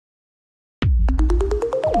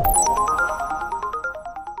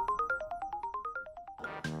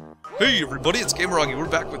Hey everybody, it's Gameragi. We're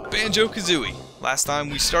back with Banjo-Kazooie. Last time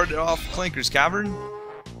we started off Clanker's Cavern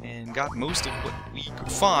and got most of what we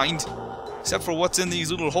could find, except for what's in these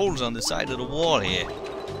little holes on the side of the wall here.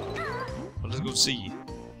 Well, let's go see.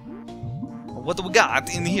 What do we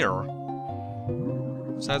got in here?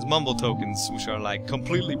 Besides mumble tokens, which are like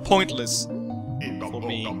completely pointless for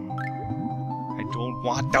me. I don't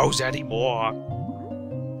want those anymore.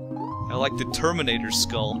 I like the Terminator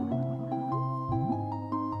skull.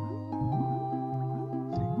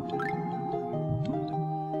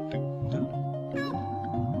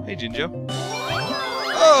 Hey, Jinjo.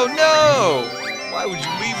 Oh no! Why would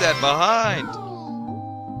you leave that behind?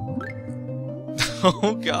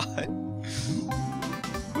 Oh god.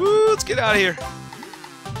 Woo, let's get out of here.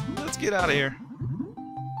 Let's get out of here.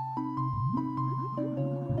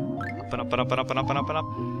 Up and up and up and up and up and up and up.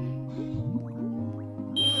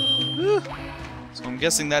 Woo. So I'm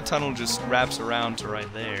guessing that tunnel just wraps around to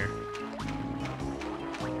right there.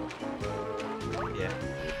 Yeah.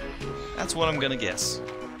 That's what I'm gonna guess.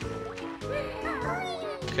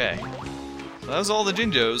 Okay. So that was all the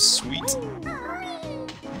Jinjos. Sweet.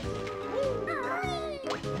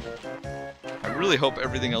 I really hope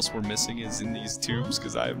everything else we're missing is in these tubes,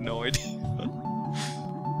 because I have no idea.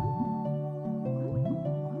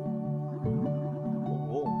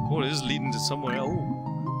 Oh, this is leading to somewhere else.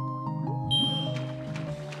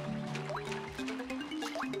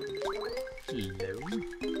 Hello?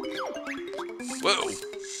 Whoa!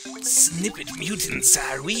 Snippet mutants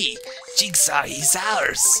are we? Jigsaw is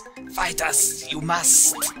ours. Fight us, you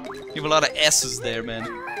must. You have a lot of S's there, man.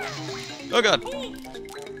 Oh god.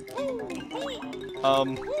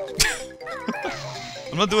 I'm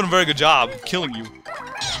not doing a very good job of killing you.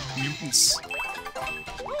 Mutants.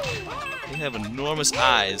 They have enormous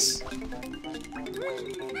eyes.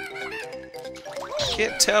 I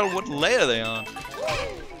can't tell what layer they're on.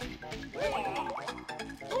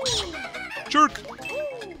 Jerk!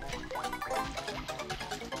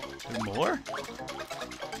 More?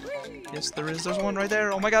 Yes, there is. There's one right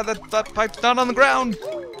there. Oh my god, that pipe's down on the ground! There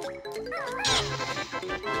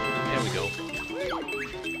we go.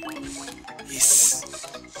 Yes.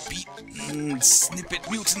 Beaten snippet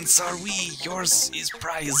mutants are we. Yours is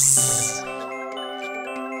prize.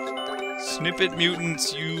 Snippet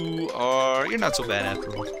mutants, you're not so bad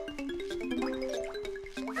after all.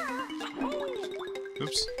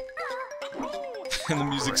 Oops. And the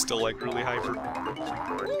music's still like really hyper.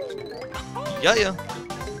 Yeah.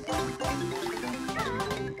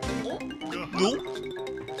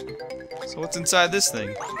 So what's inside this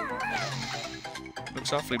thing?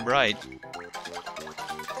 Looks awfully bright.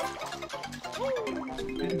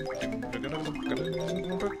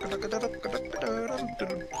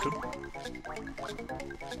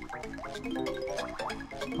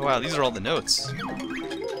 Oh, wow, these are all the notes.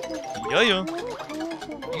 Yeah. You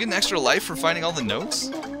get an extra life for finding all the notes?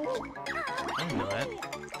 I didn't know that.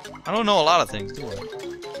 I don't know a lot of things, do I?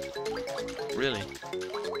 Really?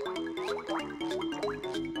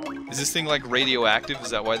 Is this thing like radioactive?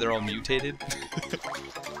 Is that why they're all mutated?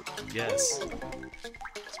 Yes.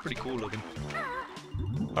 It's pretty cool looking.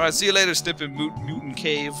 Alright, see you later, Snippet Mutant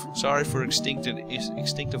Cave. Sorry for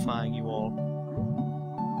extinctifying you all.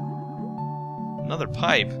 Another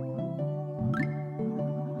pipe.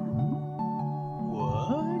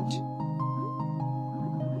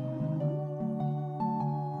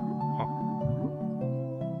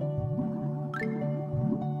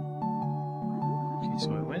 So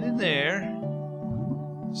I went in there.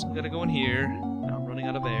 So I gotta go in here. Now I'm running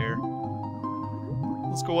out of air.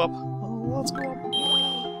 Let's go up. Oh, let's go up.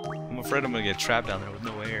 I'm afraid I'm gonna get trapped down there with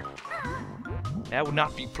no air. That would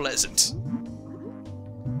not be pleasant.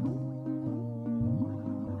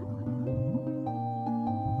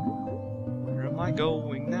 Where am I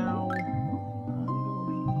going now? I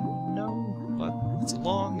don't know, but it's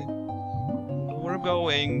long. I don't know where I'm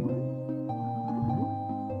going.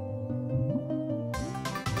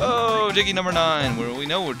 Oh, Jiggy number 9, where we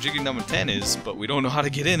know where Jiggy number 10 is, but we don't know how to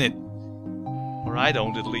get in it. Or I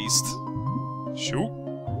don't, at least. Shoot.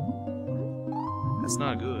 That's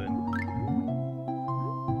not good.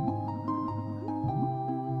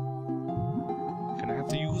 Gonna have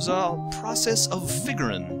to use a process of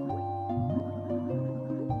figuring.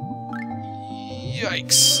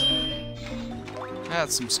 Yikes.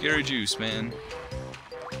 That's some scary juice, man.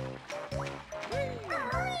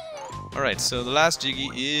 Alright, so the last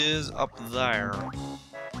Jiggy is up there.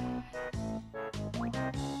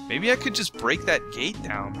 Maybe I could just break that gate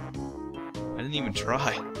down. I didn't even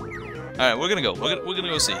try. Alright, we're gonna go. We're gonna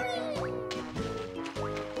go see.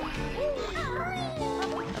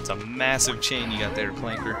 That's a massive chain you got there,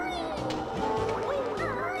 Clanker.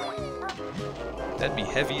 That'd be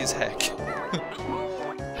heavy as heck.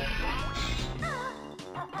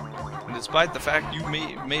 And despite the fact you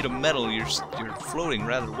made of metal, you're floating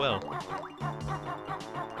rather well.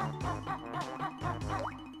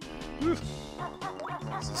 Whew.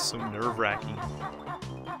 This is so nerve-wracking.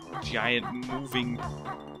 Giant, moving,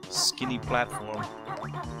 skinny platform.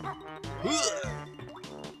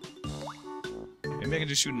 Maybe I can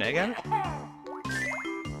just shoot an egg at it?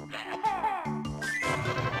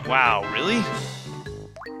 Wow, really?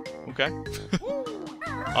 Okay.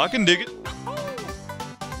 I can dig it.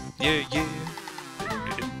 Yeah, yeah.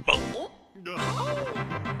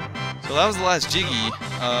 So that was the last Jiggy.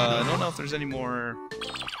 I don't know if there's any more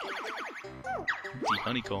empty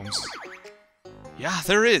honeycombs. Yeah,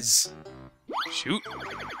 there is! Shoot.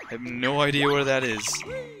 I have no idea where that is.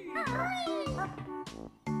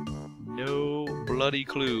 No bloody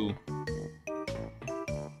clue.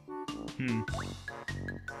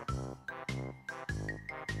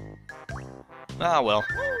 Ah well,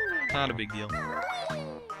 not a big deal.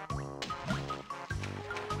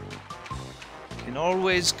 Can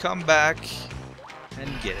always come back and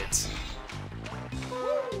get it.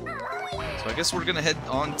 So I guess we're gonna head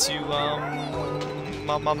on to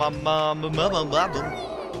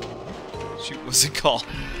shoot, what's it called?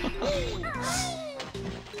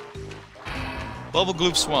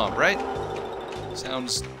 Bubblegloop Swamp, right?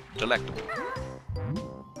 Sounds delectable.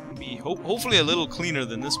 Be hopefully a little cleaner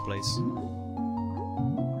than this place.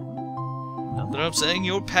 Not that I'm saying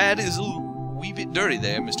your pad is a wee bit dirty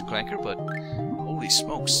there, Mr. Clanker, but holy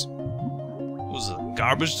smokes. Was it a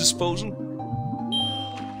garbage disposal?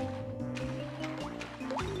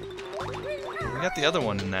 We got the other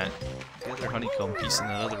one in that. The other honeycomb piece in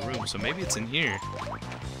that other room, so maybe it's in here.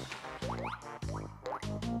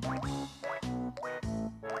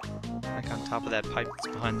 Like on top of that pipe that's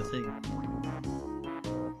behind the thing.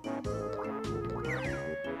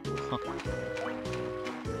 Huh.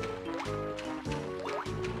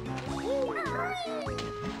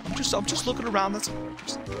 I'm just looking around. That's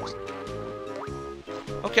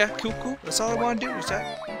okay. Cool. That's all I want to do. Is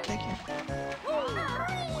that? Thank you.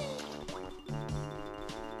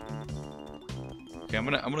 Okay, I'm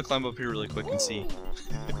gonna climb up here really quick and see.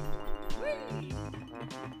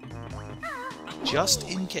 Just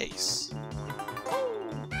in case.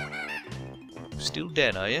 Still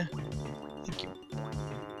dead, are you? Thank you.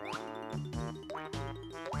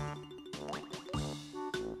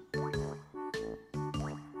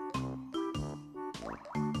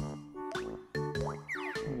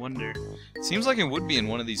 I wonder. Seems like it would be in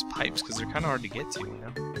one of these pipes because they're kind of hard to get to, you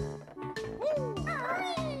know?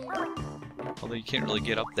 Although you can't really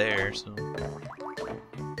get up there, so...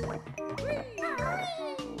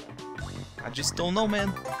 I just don't know,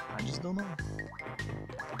 man. I just don't know.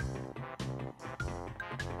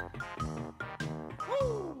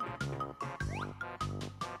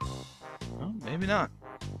 Well, maybe not.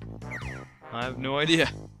 I have no idea.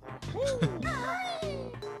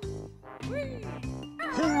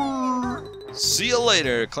 See you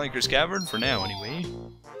later, Clanker's Cavern, for now, anyway.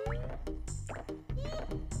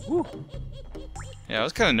 Woo. Yeah, I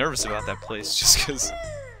was kind of nervous about that place, just because...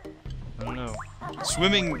 I don't know.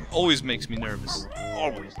 Swimming always makes me nervous.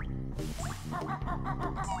 Always.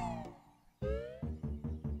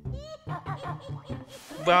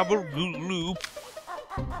 Bubblegloop.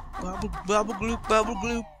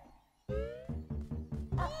 Bubblegloop.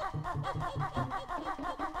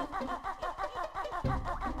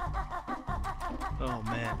 Oh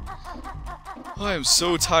man. I am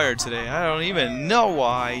so tired today. I don't even know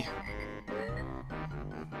why.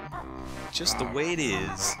 Just the way it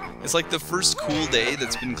is. It's like the first cool day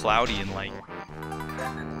that's been cloudy in like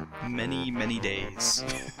many days.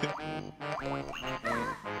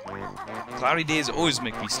 Cloudy days always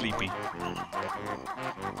make me sleepy.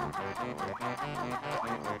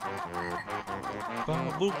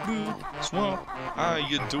 Bubblegloop Swamp, how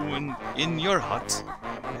you doing in your hut?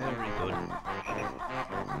 Very good.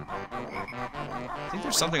 I think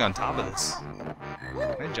there's something on top of this.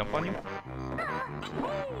 Can I jump on you?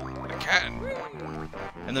 I can.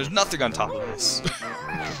 And there's nothing on top of this.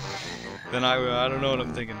 Then I don't know what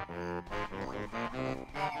I'm thinking.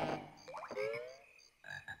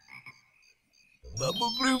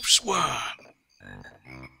 Bubblegloop Swamp.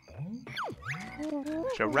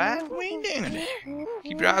 There's a right way down there.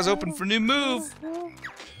 Keep your eyes open for new move.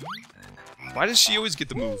 Why does she always get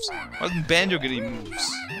the moves? Why doesn't Banjo get any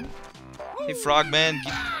moves? Hey, Frogman.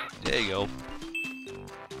 There you go.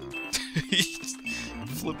 He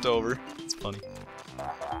flipped over. It's funny.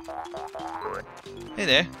 Hey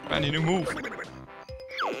there. Found a new move.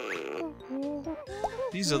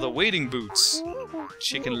 These are the wading boots.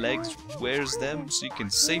 chicken legs wears them so you can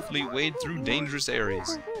safely wade through dangerous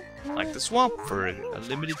areas, like the swamp for a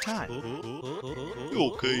limited time.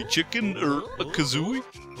 Okay, chicken, a kazooie.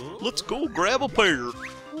 Let's go grab a pair.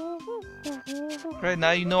 Right,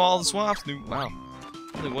 now you know all the swamps. Wow.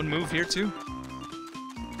 Only one move here, too?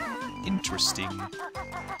 Interesting.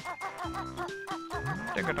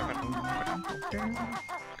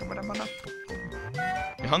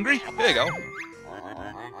 You hungry? There you go.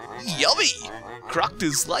 Yummy!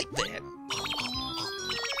 Croctus like that.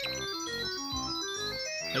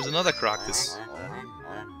 There's another Croctus.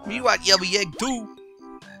 You want yummy egg too?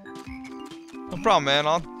 No problem, man.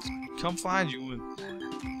 I'll come find you and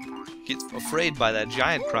get afraid by that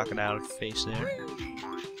giant crocodile face there.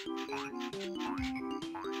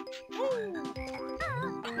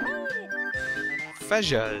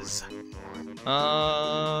 Treasures.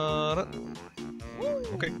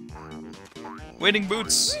 Okay. Wading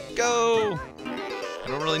boots, go! I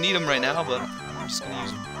don't really need them right now, but I'm just gonna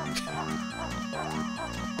use them.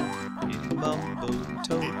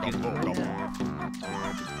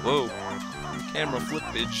 Whoa. Camera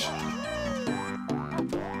flippage.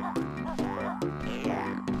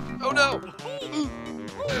 Oh no!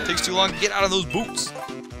 It takes too long to get out of those boots.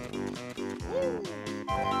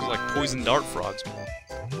 They're like poison dart frogs, man.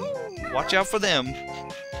 Watch out for them.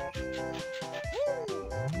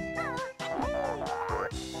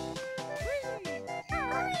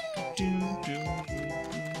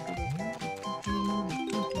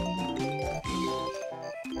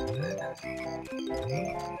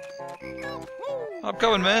 I'm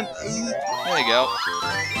coming, man. There you go.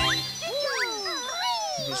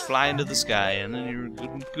 You just fly into the sky, and then you're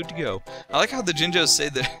good to go. I like how the Jinjos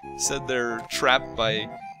said they're trapped by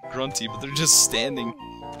Grunty, but they're just standing,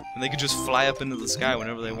 and they could just fly up into the sky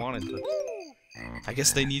whenever they wanted. But I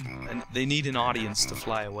guess they need an audience to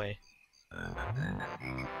fly away.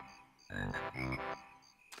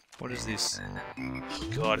 What is this?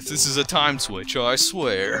 God, if this is a time switch, I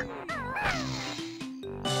swear.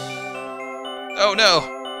 Oh no!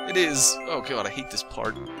 It is! Oh god, I hate this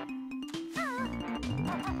part.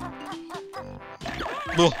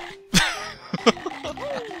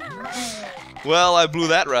 Well, I blew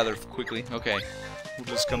that rather quickly. Okay, we'll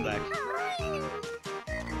just come back.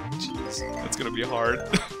 Jeez, that's gonna be hard.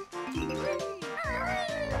 I'm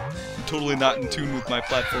totally not in tune with my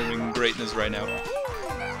platforming greatness right now.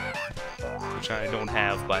 Which I don't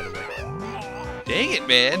have, by the way. Dang it,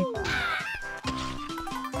 man!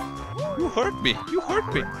 You hurt me! You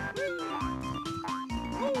hurt me!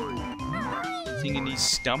 Anything in these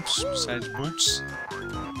stumps besides boots?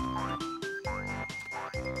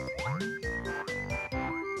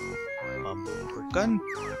 Gun!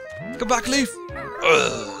 Come back, Leaf!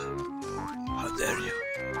 How dare you?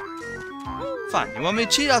 Fine, you want me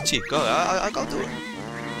to cheat? I'll cheat. Go, I'll go do it.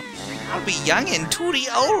 I'll be young and tooty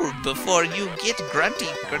old before you get Grunty.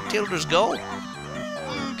 Gruntilda's go.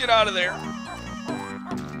 Get out of there.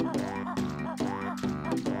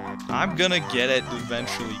 I'm gonna get it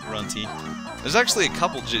eventually, Grunty. There's actually a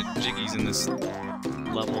couple Jiggies in this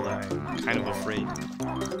level that I'm kind of afraid.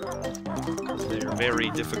 They're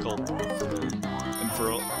very difficult for me.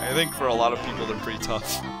 And I think for a lot of people they're pretty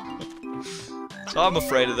tough. So I'm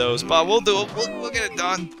afraid of those, but we'll do it. We'll get it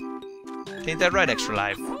done. Ain't that right, Extra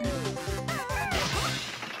Life?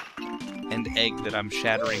 And egg that I'm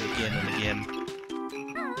shattering again and again.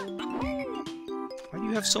 Why do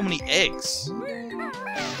you have so many eggs?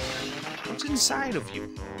 What's inside of you?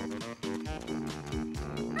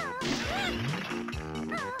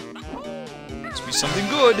 Must be something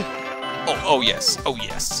good. Oh yes. Oh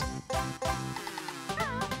yes.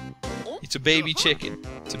 It's a baby chicken.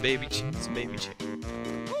 It's a baby chicken. It's a baby chicken.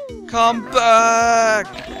 Come back!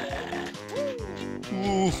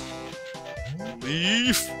 Ooh.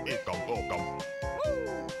 Leaf.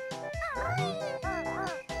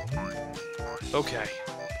 Okay.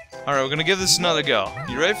 Alright, we're gonna give this another go.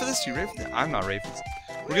 You ready for this? You ready for this? I'm not ready for this.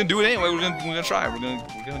 We're gonna do it anyway. We're gonna try. We're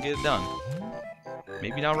gonna get it done.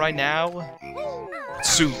 Maybe not right now.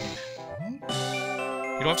 Soon. You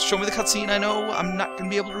don't have to show me the cutscene. I know I'm not gonna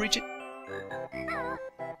be able to reach it.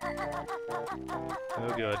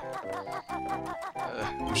 Oh god.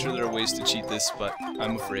 I'm sure there are ways to cheat this, but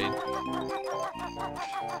I'm afraid.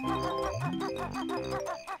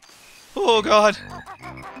 Oh god.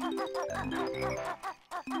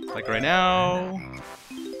 Like right now.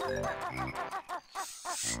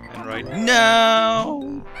 And right now.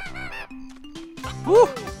 Woo!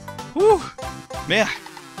 Woo! Man!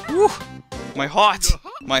 Woo! My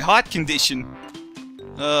heart condition.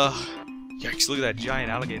 Yikes, look at that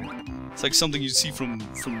giant alligator. It's like something you'd see from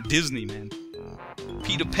Disney, man.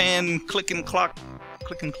 Peter Pan, click and clock,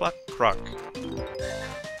 click and cluck, croc.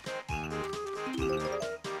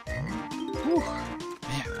 Whew.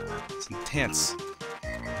 Man, it's intense.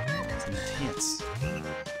 It's intense.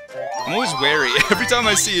 I'm always wary. Every time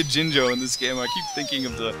I see a Jinjo in this game, I keep thinking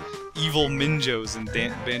of the evil Minjos in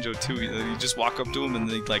Banjo-Kazooie. You just walk up to them and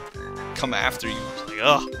they, like, come after you. It's like,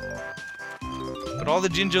 ugh. But all the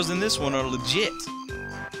Jinjos in this one are legit.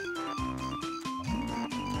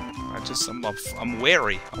 I'm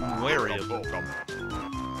wary. I'm wary of them.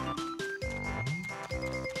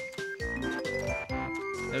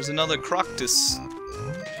 There's another Croctus.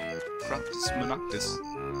 Croctus Monoctus.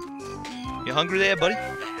 You hungry there, buddy?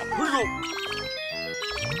 Where you go?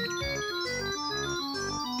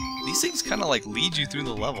 These things kind of like lead you through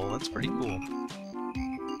the level. That's pretty cool.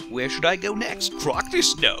 Where should I go next?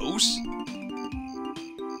 Croctus knows.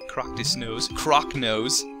 Croctus knows. Croc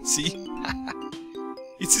knows. See?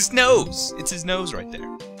 It's his nose! It's his nose right there.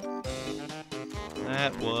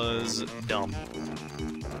 That was dumb.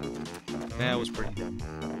 That was pretty dumb.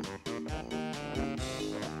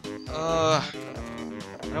 I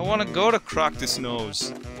don't want to go to Croctus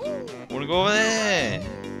Nose. I want to go over there.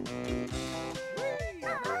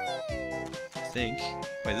 I think.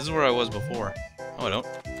 Wait, this is where I was before. Oh, I don't.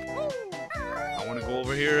 I want to go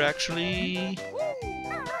over here, actually.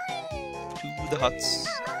 To the huts.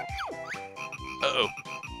 Uh-oh.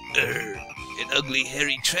 An ugly,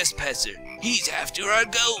 hairy trespasser. He's after our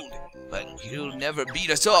gold, but he'll never beat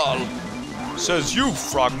us all. Says you,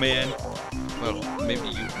 frogman. Well, maybe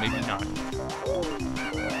you, maybe not.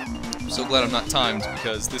 I'm so glad I'm not timed,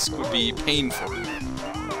 because this could be painful.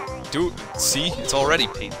 Dude, see? It's already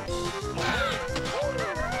painful.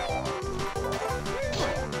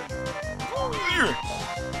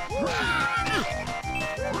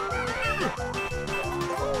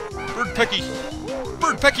 Bird Pecky!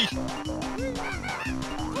 Bird Pecky!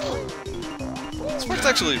 This part's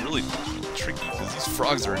actually really tricky, because these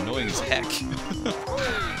frogs are annoying as heck.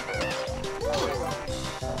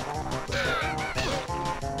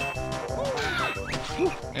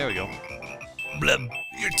 There we go. Blub,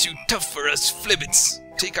 you're too tough for us, Flibbits.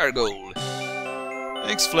 Take our gold.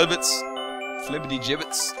 Thanks, Flibbits. Flibbity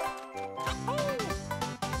gibbets.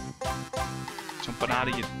 Jumping out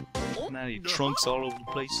of your trunks all over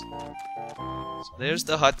the place. So there's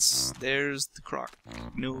the huts. There's the croc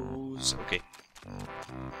nose. Okay.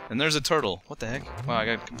 And there's a turtle. What the heck? Wow, I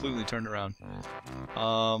got completely turned around.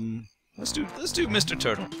 Let's do Mr.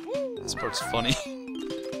 Turtle. This part's funny.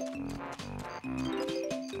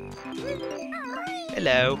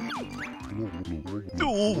 Hello.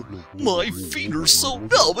 Oh, my feet are so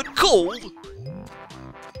numb and cold.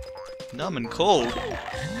 Numb and cold?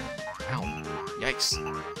 Ow. Yikes.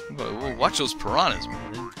 Watch those piranhas,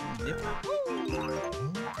 man.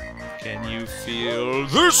 Can you feel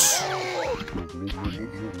this?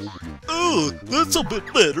 Oh, that's a bit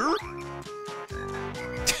better.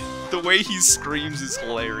 The way he screams is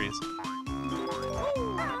hilarious.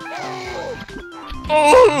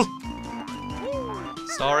 Oh!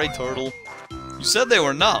 Sorry, turtle. You said they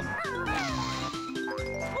were numb.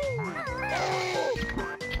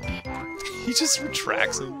 He just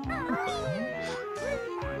retracts them.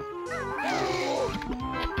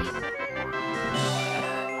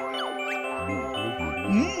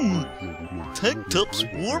 Tank top's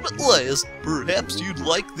warm at last. Perhaps you'd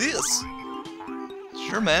like this.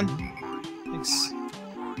 Sure, man. Thanks.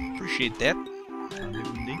 Appreciate that.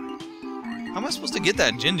 How am I supposed to get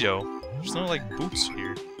that Jinjo? There's no, like, boots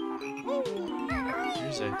here.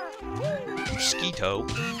 Here's a mosquito.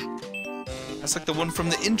 That's like the one from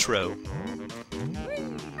the intro.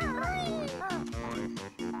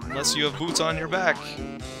 Unless you have boots on your back.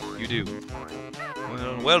 You do.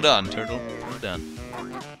 Well done, turtle. Well done.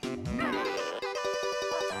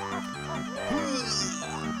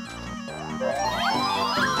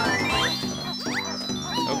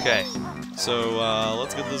 Okay. So,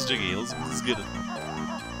 let's get this jiggy. Let's get it.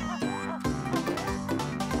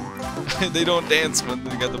 They don't dance when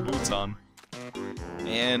they got the boots on.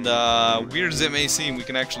 And, weird as it may seem, we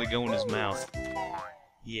can actually go in his mouth.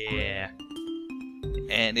 Yeah.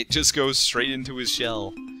 And it just goes straight into his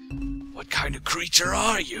shell. What kind of creature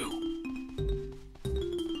are you?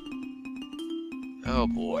 Oh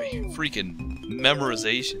boy. Freaking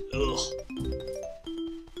memorization. Ugh.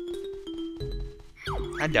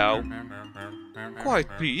 Hello. Quiet,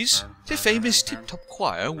 please. The famous Tip Top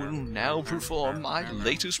Choir will now perform my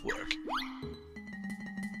latest work.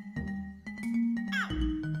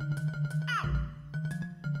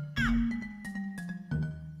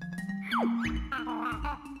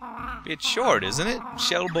 Bit short, isn't it,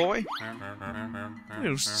 Shell Boy?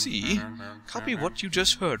 We'll see. Copy what you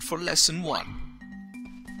just heard for Lesson 1.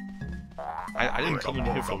 I didn't come in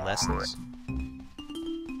here for lessons.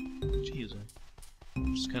 Jeez,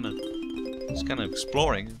 I'm just kind of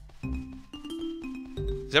exploring.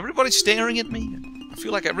 Is everybody staring at me? I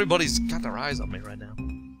feel like everybody's got their eyes on me right now.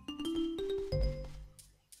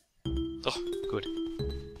 Oh, good.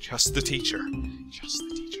 Just the teacher. Just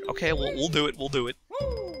the teacher. Okay, we'll do it. We'll do it.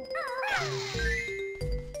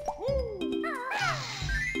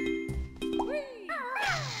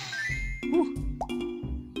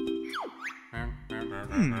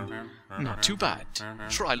 Not too bad.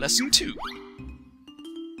 Try lesson 2.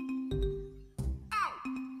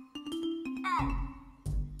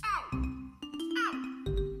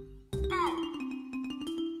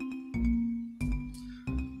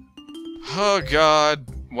 Oh god.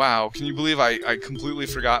 Wow, can you believe I completely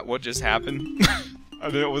forgot what just happened? I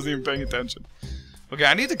wasn't even paying attention. Okay,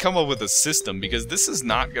 I need to come up with a system because this is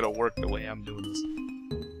not gonna work the way I'm doing this.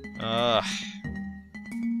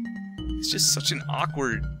 It's just such an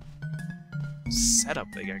awkward setup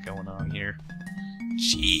they got going on here.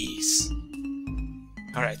 Jeez.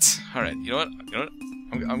 Alright, alright, you know what?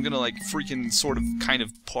 I'm gonna like freaking sort of kind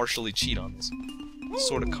of partially cheat on this.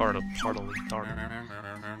 Sort of partly dark.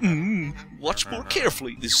 Watch more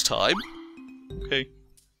carefully this time. Okay.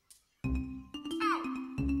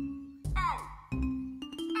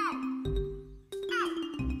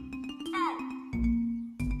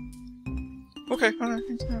 Okay, alright.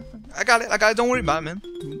 I got it. Don't worry about it, man.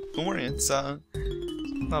 Don't worry. It's not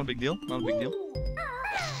a big deal. Not a big deal.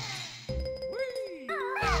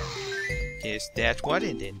 Yes, that's one,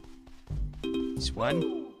 and then this one.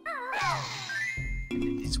 And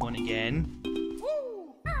then this one again.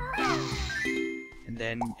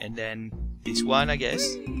 And then this one, I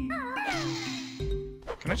guess.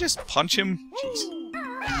 Can I just punch him? Jeez.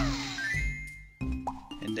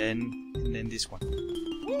 And then this one.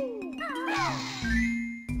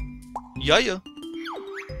 Yeah.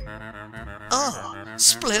 Ah,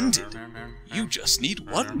 splendid. You just need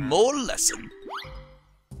one more lesson.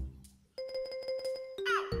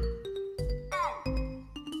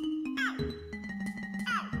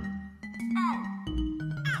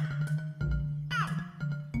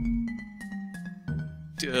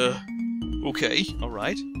 Okay,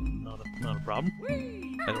 alright. Not a problem.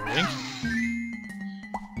 I don't think.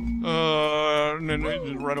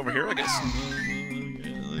 Right over here, I guess.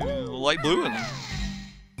 Light blue and...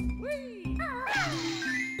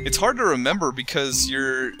 It's hard to remember because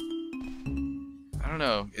you're... I don't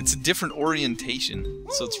know. It's a different orientation,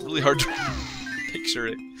 so it's really hard to picture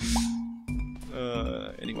it.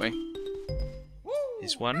 Anyway.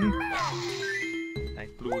 This one.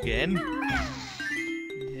 Light blue again.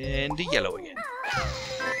 And the yellow again.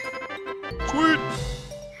 Sweet!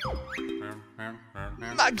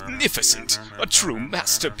 Magnificent! A true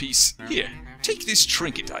masterpiece. Here, take this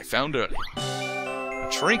trinket I found earlier. A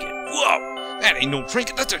trinket? Whoa! That ain't no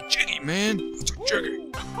trinket, that's a jiggy, man! That's a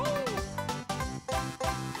jiggy!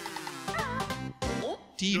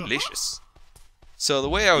 Delicious. So the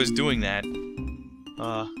way I was doing that,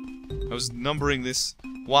 I was numbering this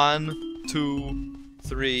 1, 2,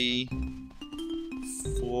 3,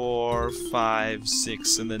 4, 5,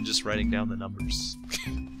 6, and then just writing down the numbers.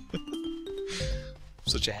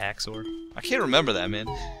 Such a hacksaw. I can't remember that, man.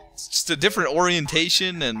 It's just a different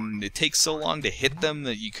orientation, and it takes so long to hit them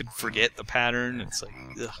that you could forget the pattern. It's like,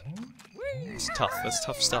 ugh. It's tough. That's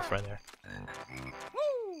tough stuff right there.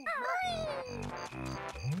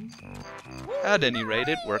 At any rate,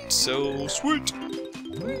 it worked so sweet.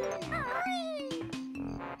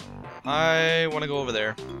 I want to go over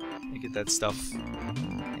there and get that stuff.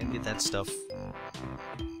 And get that stuff.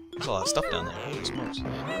 There's a lot of stuff down there. Holy smokes.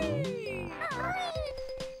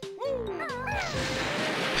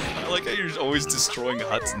 I like how you're always destroying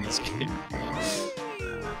huts in this game.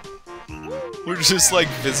 We're just like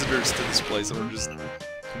visitors to this place and we're just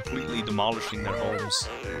completely demolishing their homes.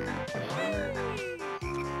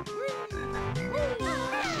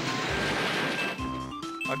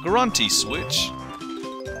 A grunty switch.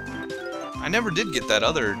 I never did get that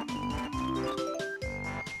other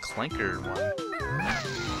Clanker one.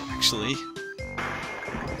 Actually.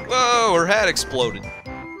 Whoa, her hat exploded.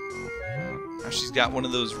 Now she's got one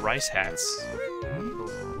of those rice hats.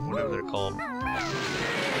 Whatever they're called. Is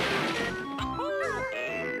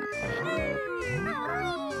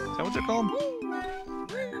that what they're called?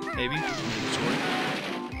 Maybe.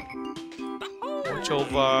 Watch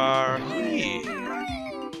over. Hey.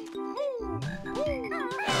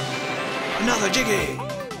 Another jiggy!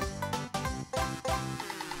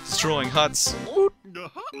 Destroying huts.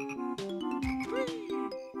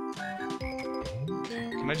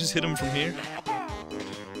 Can I just hit him from here?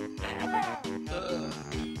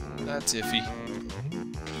 That's iffy.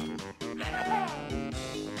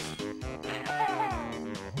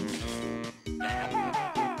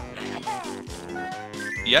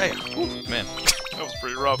 Yeah. Ooh, man, that was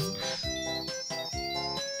pretty rough.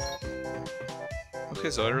 Okay,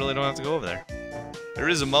 so I really don't have to go over there. There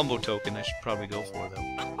is a Mumbo token I should probably go for, though.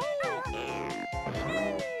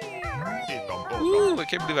 Ooh, I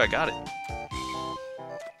can't believe I got it.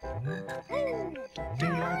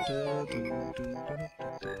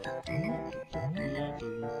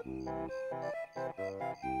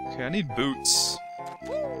 Okay, I need boots.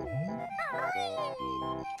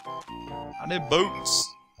 I need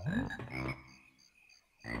boots.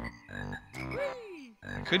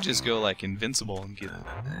 I could just go like invincible and get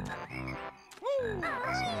some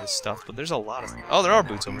of this stuff, but there's a lot of... Oh, there are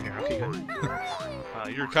boots over here. Okay,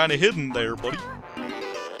 good. You're kind of hidden there, buddy.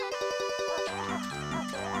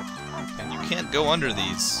 And you can't go under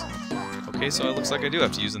these. Okay, so it looks like I do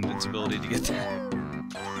have to use invincibility to get there.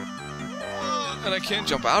 And I can't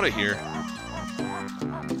jump out of here.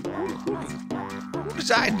 Who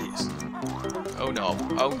designed these? Oh no.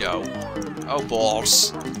 Oh no. Oh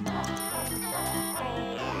balls.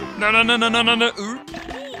 No. Ooh.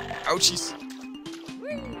 Ouchies.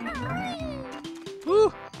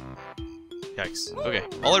 Woo. Yikes. Okay.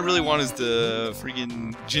 All I really want is the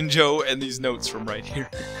freaking Jinjo and these notes from right here.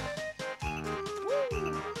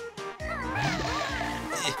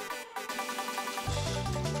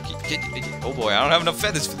 Oh boy, I don't have enough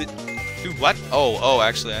feathers for this. Dude, what? Oh,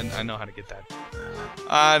 actually, I know how to get that.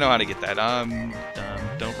 I know how to get that.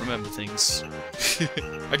 Don't remember things.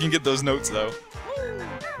 I can get those notes, though.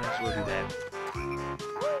 We'll do that.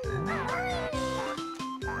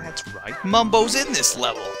 That's right. Mumbo's in this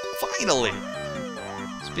level. Finally.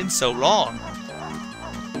 It's been so long.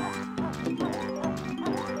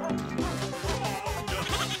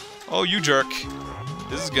 Oh, you jerk.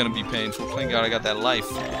 This is gonna be painful. Thank God I got that life.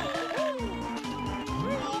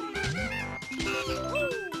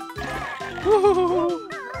 Woo!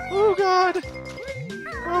 Oh God!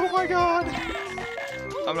 Oh my God!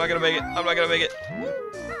 I'm not gonna make it. I'm not gonna make it.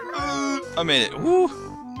 I made it. Woo!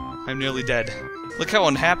 I'm nearly dead. Look how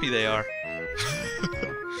unhappy they are.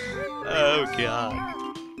 Oh God!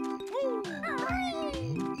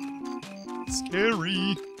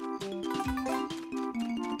 Scary.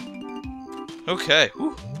 Okay.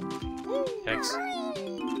 Whew. Yikes.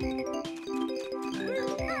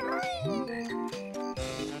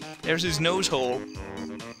 There's his nose hole.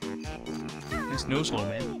 Nice nose hole,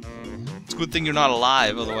 man. It's a good thing you're not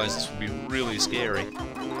alive, otherwise this would be really scary.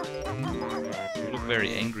 You look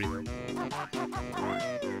very angry, though.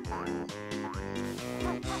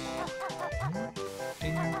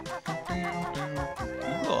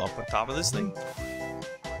 Oh, up on top of this thing?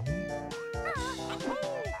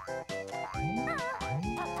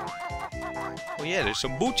 Oh yeah, there's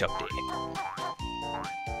some boots up there.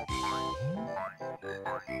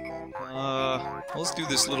 Let's do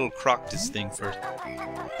this little Croctus thing first.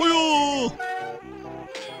 Hoo-yah!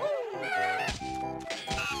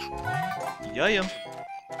 Yeah.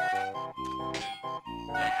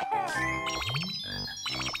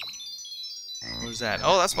 Where's that?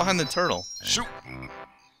 Oh, that's behind the turtle. Shoot!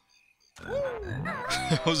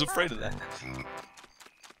 I was afraid of that.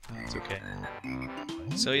 It's okay.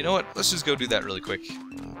 So, you know what? Let's just go do that really quick.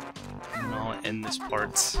 And I'll end this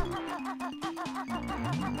part.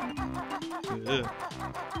 Ugh.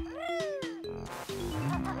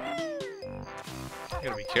 I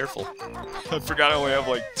gotta be careful. I forgot I only have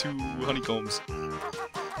like 2 honeycombs.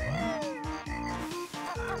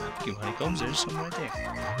 Two honeycombs, there's some right there.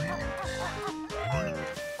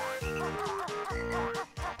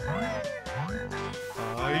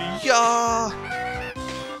 Yeah.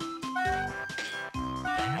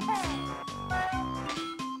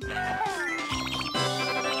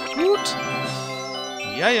 Woot!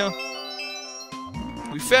 Yeah.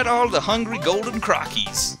 We fed all the hungry golden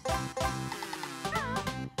crockies.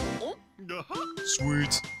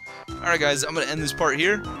 Sweet. Alright guys, I'm gonna end this part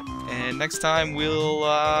here. And next time we'll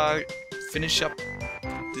finish up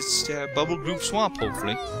this Bubblegloop Swamp,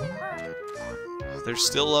 hopefully. There's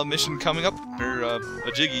still a mission coming up, or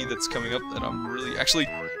a Jiggy that's coming up that I'm really... Actually,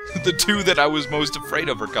 the 2 that I was most afraid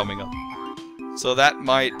of are coming up. So that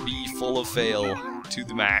might be full of fail to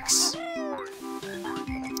the max.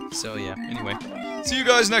 So yeah, anyway. See you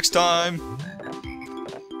guys next time!